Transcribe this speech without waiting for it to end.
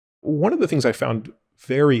One of the things I found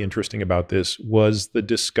very interesting about this was the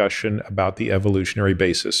discussion about the evolutionary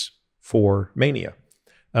basis for mania.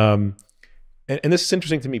 And this is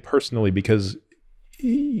interesting to me personally because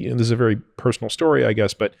this is a very personal story, I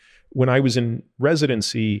guess, but when I was in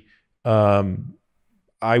residency,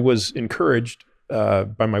 I was encouraged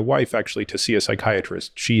by my wife actually to see a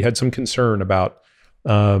psychiatrist. She had some concern about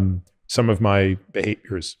some of my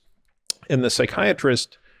behaviors. And the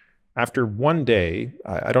psychiatrist, after one day,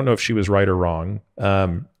 I don't know if she was right or wrong,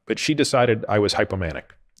 but she decided I was hypomanic.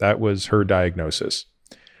 That was her diagnosis.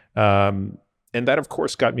 And that, of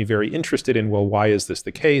course, got me very interested in, well, why is this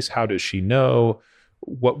the case? How does she know?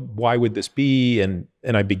 Why would this be? And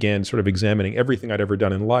I began sort of examining everything I'd ever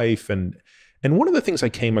done in life. And one of the things I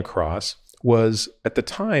came across was, at the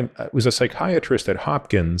time, it was a psychiatrist at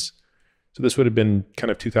Hopkins, so this would have been kind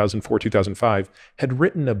of 2004, 2005, had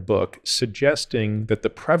written a book suggesting that the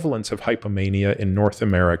prevalence of hypomania in North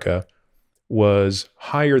America was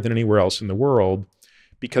higher than anywhere else in the world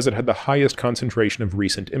because it had the highest concentration of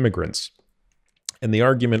recent immigrants. And the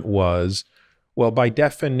argument was, well, by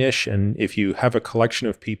definition, if you have a collection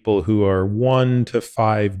of people who are 1 to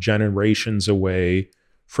 5 generations away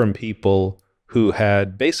from people who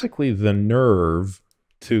had basically the nerve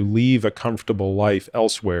to leave a comfortable life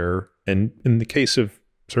elsewhere, and in the case of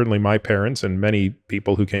certainly my parents and many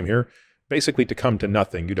people who came here, basically to come to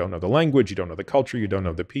nothing. You don't know the language, you don't know the culture, you don't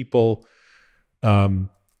know the people.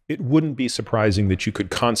 It wouldn't be surprising that you could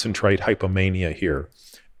concentrate hypomania here.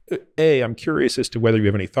 I'm curious as to whether you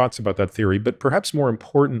have any thoughts about that theory, but perhaps more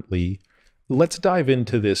importantly, let's dive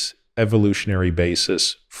into this evolutionary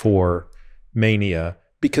basis for mania,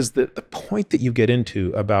 because the point that you get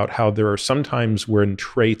into about how there are some times when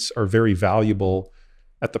traits are very valuable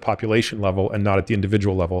at the population level and not at the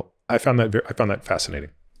individual level, I found that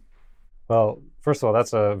fascinating. Well, first of all,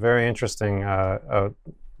 that's a very interesting route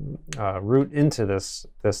into this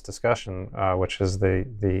discussion, which is the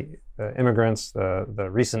immigrants, the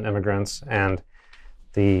recent immigrants, and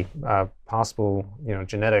the possible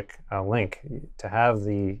genetic link to have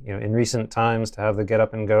the in recent times to have the get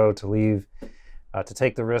up and go, to leave, to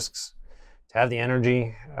take the risks, to have the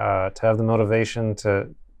energy, to have the motivation to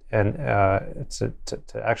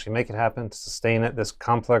actually make it happen, to sustain it. This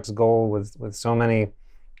complex goal with so many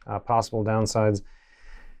possible downsides.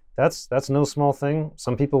 That's no small thing.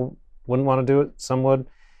 Some people wouldn't want to do it, some would.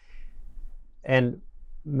 And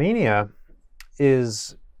mania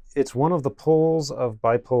it's one of the poles of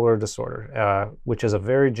bipolar disorder, which is a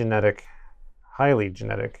very highly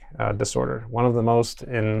genetic disorder. One of the most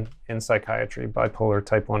in psychiatry, bipolar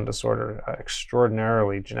type 1 disorder,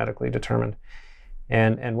 extraordinarily genetically determined.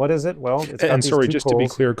 And what is it? Well, it's got and these sorry, two just poles. To be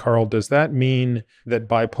clear, Karl, does that mean that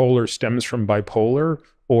bipolar stems from bipolar,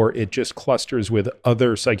 or it just clusters with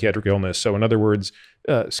other psychiatric illness? So in other words,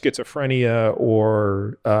 schizophrenia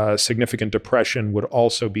or significant depression would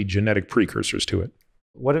also be genetic precursors to it?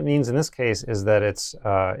 What it means in this case is that it's,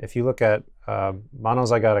 if you look at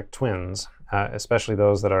monozygotic twins, especially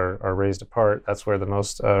those that are raised apart, that's where the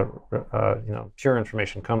most pure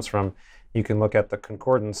information comes from. You can look at the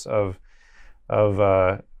concordance of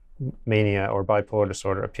mania or bipolar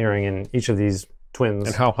disorder appearing in each of these twins.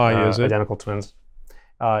 And how high is it? Identical twins.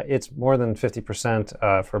 It's more than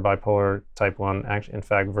 50% for bipolar type 1, actually, in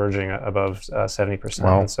fact, verging above 70%.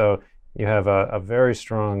 Wow. And so you have a very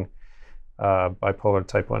strong bipolar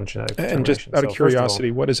type 1 genetic determination. And just out of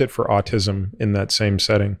curiosity, what is it for autism in that same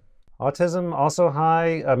setting? Autism also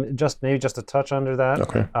high, maybe just a touch under that.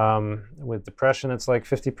 Okay. With depression, it's like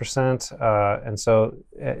 50%. And so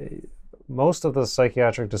most of the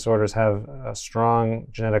psychiatric disorders have strong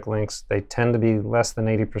genetic links. They tend to be less than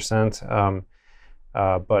 80%,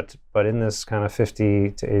 but in this kind of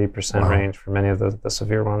 50 to 80% range for many of the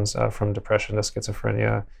severe ones, from depression to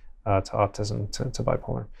schizophrenia to autism to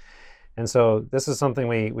bipolar. And so this is something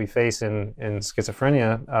we face in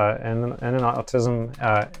schizophrenia and in autism,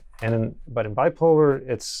 but in bipolar,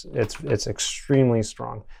 it's extremely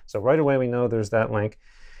strong. So right away we know there's that link,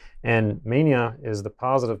 and mania is the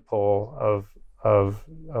positive pole of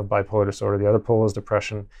bipolar disorder. The other pole is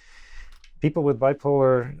depression. People with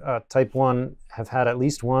bipolar type 1 have had at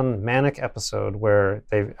least one manic episode where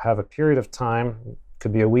they have a period of time,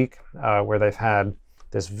 could be a week, where they've had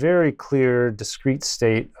this very clear, discrete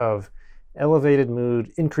state of elevated mood,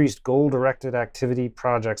 increased goal-directed activity,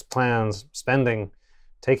 projects, plans, spending,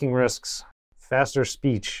 taking risks, faster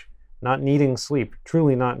speech, not needing sleep,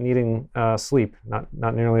 truly not needing sleep,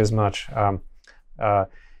 not nearly as much.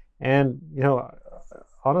 And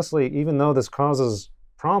honestly, even though this causes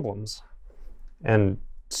problems and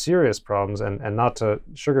serious problems, and not to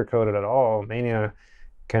sugarcoat it at all, mania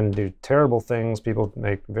can do terrible things. People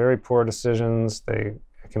make very poor decisions. They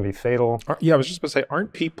can be fatal. Yeah, I was just going to say,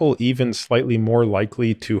 aren't people even slightly more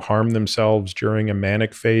likely to harm themselves during a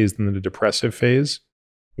manic phase than the depressive phase?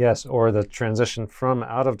 Yes, or the transition from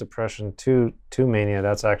out of depression to mania.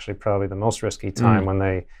 That's actually probably the most risky time when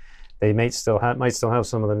they might still have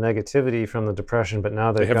some of the negativity from the depression, but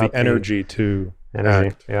now they have the energy to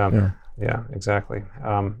act. Yeah, exactly.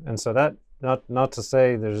 And so that not to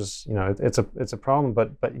say there's it's a problem,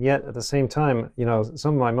 but yet at the same time,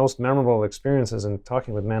 some of my most memorable experiences in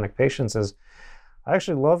talking with manic patients is I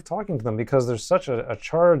actually love talking to them because there's such a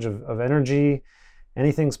charge of energy.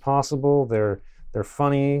 Anything's possible. They're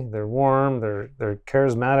funny. They're warm. They're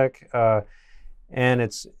charismatic. And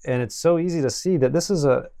it's so easy to see that this is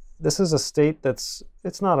a state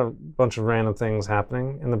it's not a bunch of random things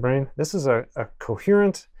happening in the brain. This is a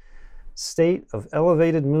coherent state of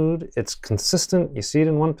elevated mood. It's consistent. You see it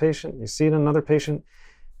in one patient, you see it in another patient.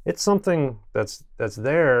 It's something that's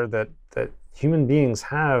there that human beings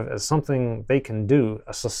have as something they can do,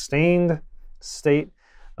 a sustained state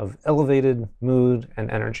of elevated mood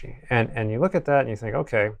and energy. And you look at that and you think,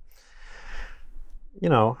 okay,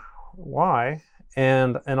 why?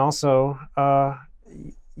 And also,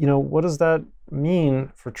 what does that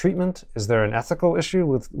mean for treatment? Is there an ethical issue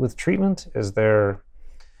with treatment?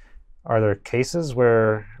 Are there cases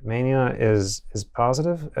where mania is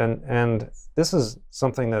positive? And this is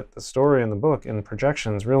something that the story in the book and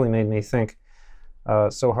projections really made me think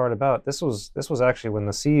so hard about. This was actually when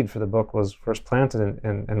the seed for the book was first planted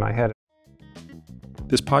in my head.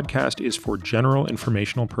 This podcast is for general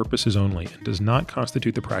informational purposes only and does not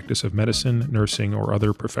constitute the practice of medicine, nursing, or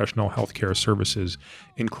other professional healthcare services,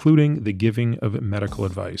 including the giving of medical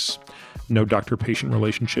advice. No doctor-patient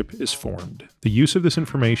relationship is formed. The use of this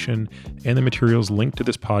information and the materials linked to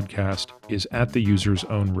this podcast is at the user's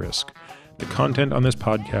own risk. The content on this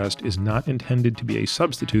podcast is not intended to be a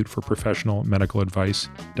substitute for professional medical advice,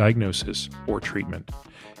 diagnosis, or treatment.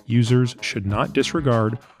 Users should not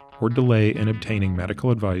disregard or delay in obtaining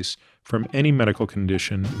medical advice from any medical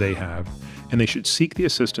condition they have, and they should seek the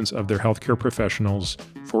assistance of their healthcare professionals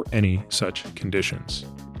for any such conditions.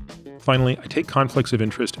 Finally, I take conflicts of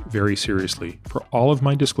interest very seriously. For all of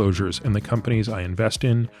my disclosures and the companies I invest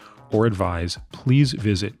in or advise, please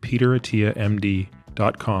visit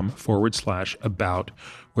peterattiamd.com/about,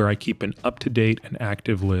 where I keep an up-to-date and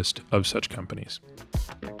active list of such companies.